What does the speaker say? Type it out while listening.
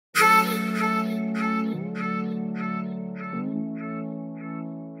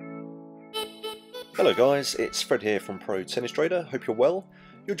Hello guys, it's Fred here from Pro Tennis Trader. Hope you're well.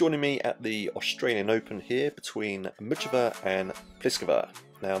 You're joining me at the Australian Open here between Muchova and Pliskova.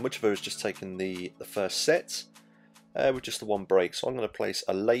 Now Muchova has just taken the first set with just the one break, so I'm going to place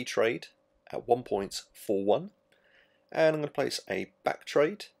a lay trade at 1.41 and I'm going to place a back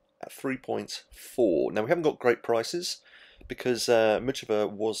trade at 3.4. Now we haven't got great prices because Muchova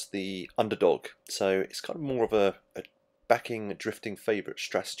was the underdog, so it's kind of more of a backing drifting favourite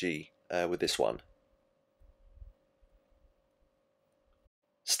strategy with this one.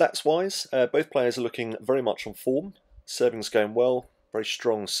 Stats wise, both players are looking very much on form. Serving's going well, very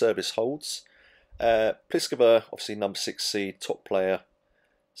strong service holds. Pliskova, obviously number 6 seed, top player,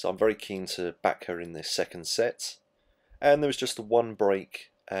 so I'm very keen to back her in this second set. And there was just the one break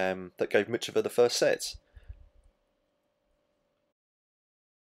that gave Muchova the first set.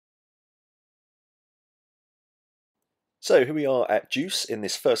 So here we are at deuce in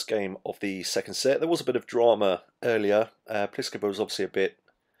this first game of the second set. There was a bit of drama earlier. Pliskova was obviously a bit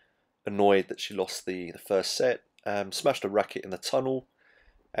annoyed that she lost the first set, smashed a racket in the tunnel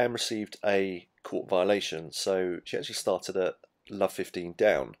and received a court violation, so she actually started at love 15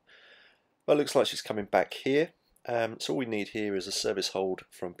 down. But it looks like she's coming back here, so all we need here is a service hold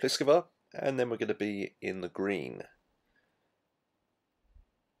from Pliskova and then we're going to be in the green.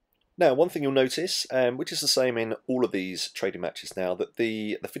 Now one thing you'll notice, which is the same in all of these trading matches now, that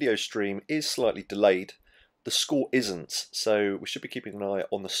the video stream is slightly delayed. The score isn't, so we should be keeping an eye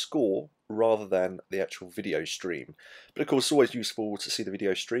on the score rather than the actual video stream. But of course it's always useful to see the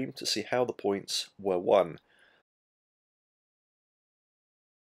video stream to see how the points were won.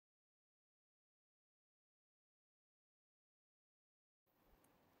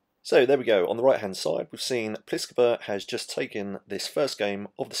 So there we go, on the right hand side we've seen Pliskova has just taken this first game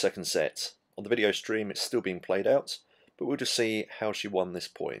of the second set. On the video stream it's still being played out, but we'll just see how she won this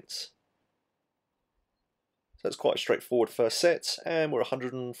point. So it's quite a straightforward first set, and we're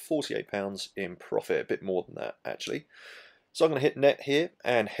 £148 in profit, a bit more than that actually. So I'm going to hit net here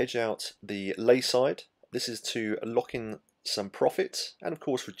and hedge out the lay side. This is to lock in some profit and of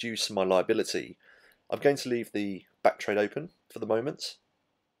course reduce my liability. I'm going to leave the back trade open for the moment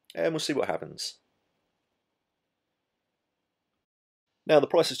and we'll see what happens. Now the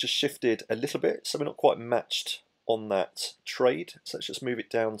price has just shifted a little bit, so we're not quite matched on that trade, so let's just move it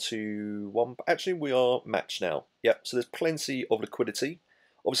down to one. Actually we are matched now. Yep, so there's plenty of liquidity.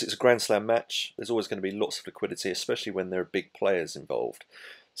 Obviously it's a Grand Slam match, there's always going to be lots of liquidity, especially when there are big players involved.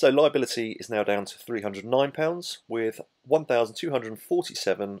 So liability is now down to £309 with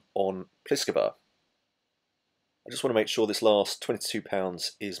 1,247 on Pliskova. I just want to make sure this last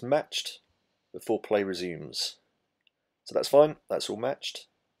 £22 is matched before play resumes. So that's fine, that's all matched.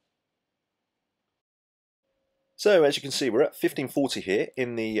 So as you can see, we're at 1540 here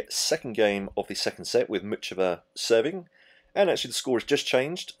in the second game of the second set with Muchova serving. And actually the score has just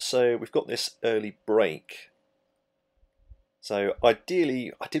changed, so we've got this early break. So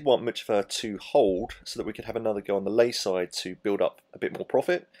ideally, I did want Muchova to hold so that we could have another go on the lay side to build up a bit more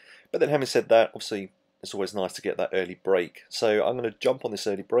profit. But then having said that, obviously it's always nice to get that early break. So I'm going to jump on this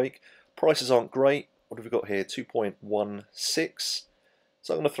early break. Prices aren't great. What have we got here? 2.16.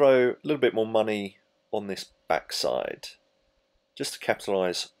 So I'm going to throw a little bit more money on this backside just to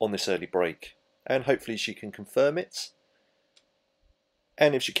capitalise on this early break, and hopefully she can confirm it.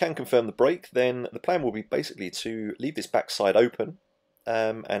 And if she can confirm the break, then the plan will be basically to leave this backside open,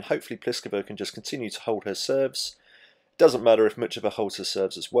 and hopefully Pliskova can just continue to hold her serves. It doesn't matter if Muchova holds her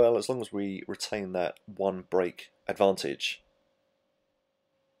serves as well, as long as we retain that one break advantage.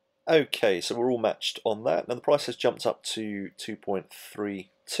 Okay, so we're all matched on that. Now the price has jumped up to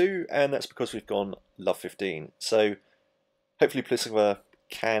 2.32, and that's because we've gone love 15. So hopefully Pliskova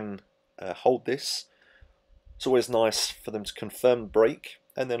can hold this. It's always nice for them to confirm the break,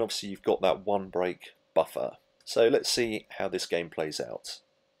 and then obviously you've got that one break buffer. So let's see how this game plays out.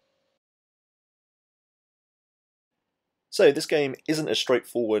 So this game isn't as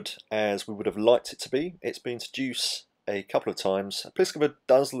straightforward as we would have liked it to be. It's been to deuce a couple of times. Pliskova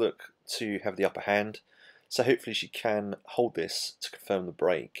does look to have the upper hand, so hopefully she can hold this to confirm the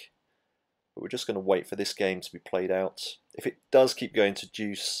break. But we're just going to wait for this game to be played out. If it does keep going to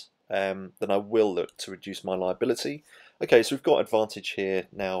deuce, then I will look to reduce my liability. Okay, so we've got advantage here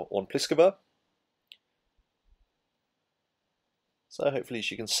now on Pliskova. So hopefully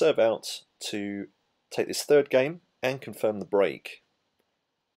she can serve out to take this third game and confirm the break.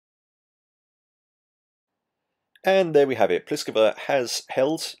 And there we have it. Pliskova has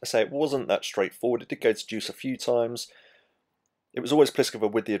held. I say it wasn't that straightforward. It did go to deuce a few times. It was always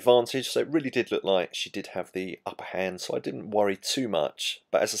Pliskova with the advantage, so it really did look like she did have the upper hand, so I didn't worry too much.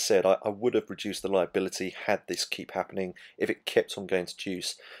 But as I said, I would have reduced the liability had this keep happening, if it kept on going to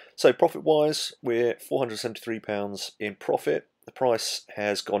deuce. So profit-wise, we're £473 in profit. The price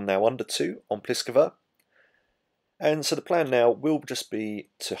has gone now under 2 on Pliskova. And so the plan now will just be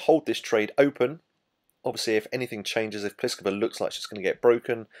to hold this trade open. Obviously, if anything changes, if Pliskova looks like she's going to get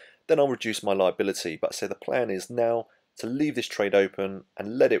broken, then I'll reduce my liability. But I say the plan is now to leave this trade open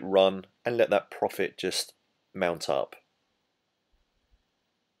and let it run and let that profit just mount up.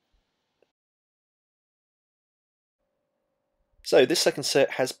 So this second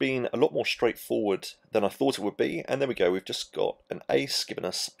set has been a lot more straightforward than I thought it would be, and there we go, we've just got an ace giving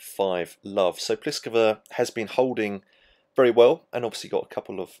us 5 love. So Pliskova has been holding very well and obviously got a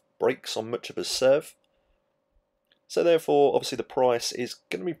couple of breaks on Muchova's serve. So therefore, obviously the price is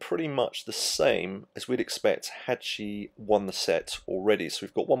going to be pretty much the same as we'd expect had she won the set already. So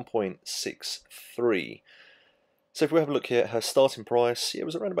we've got 1.63. So if we have a look here at her starting price, it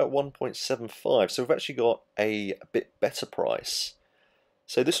was around about 1.75. So we've actually got a bit better price.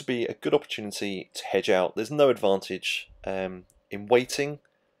 So this would be a good opportunity to hedge out. There's no advantage in waiting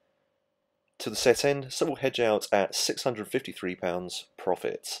to the set end. So we'll hedge out at £653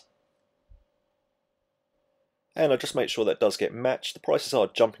 profit. And I'll just make sure that does get matched. The prices are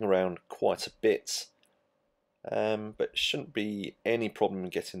jumping around quite a bit, but shouldn't be any problem in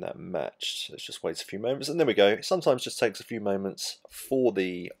getting that matched. Let's just wait a few moments, and there we go. It sometimes just takes a few moments for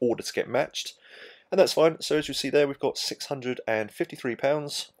the order to get matched, and that's fine. So as you see there, we've got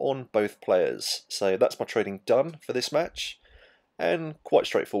 £653 on both players. So that's my trading done for this match, and quite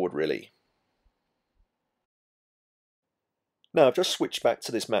straightforward really. Now I've just switched back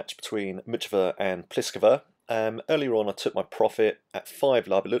to this match between Muchova and Pliskova. Earlier on I took my profit at 5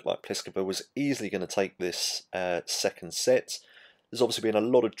 love. It looked like Pliskova was easily going to take this second set. There's obviously been a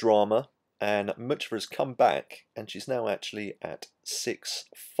lot of drama, and Muchova has come back and she's now actually at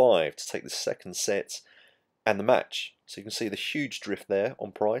 6-5 to take the second set and the match. So you can see the huge drift there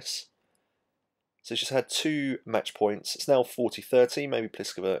on price. So she's had 2 match points. It's now 40-30. Maybe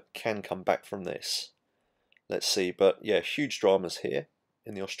Pliskova can come back from this. Let's see, but yeah, huge dramas here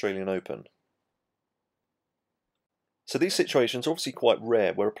in the Australian Open. So these situations are obviously quite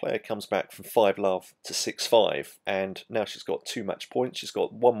rare, where a player comes back from 5 love to 6-5, and now she's got 2 match points. She's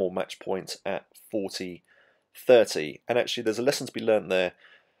got 1 more match point at 40-30, and actually there's a lesson to be learnt there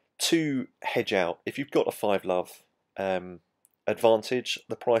to hedge out. If you've got a 5 love advantage,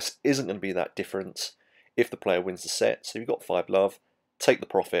 the price isn't going to be that different if the player wins the set. So you've got 5 love, take the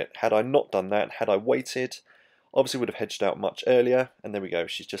profit. Had I not done that, had I waited, obviously would have hedged out much earlier, and there we go,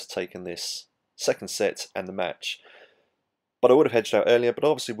 she's just taken this second set and the match. But I would have hedged out earlier, but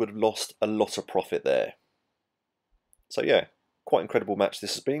obviously would have lost a lot of profit there. So yeah, quite incredible match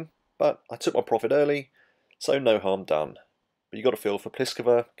this has been, but I took my profit early, so no harm done. But you got to feel for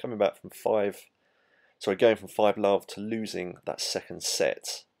Pliskova coming back from going from 5 love to losing that second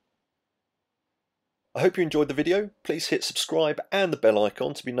set. I hope you enjoyed the video. Please hit subscribe and the bell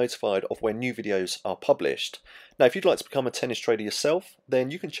icon to be notified of when new videos are published. Now if you'd like to become a tennis trader yourself, then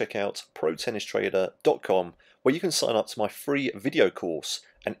you can check out protennistrader.com, where you can sign up to my free video course,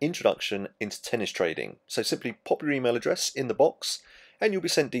 An Introduction into Tennis Trading. So simply pop your email address in the box and you'll be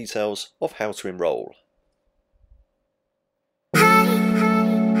sent details of how to enroll.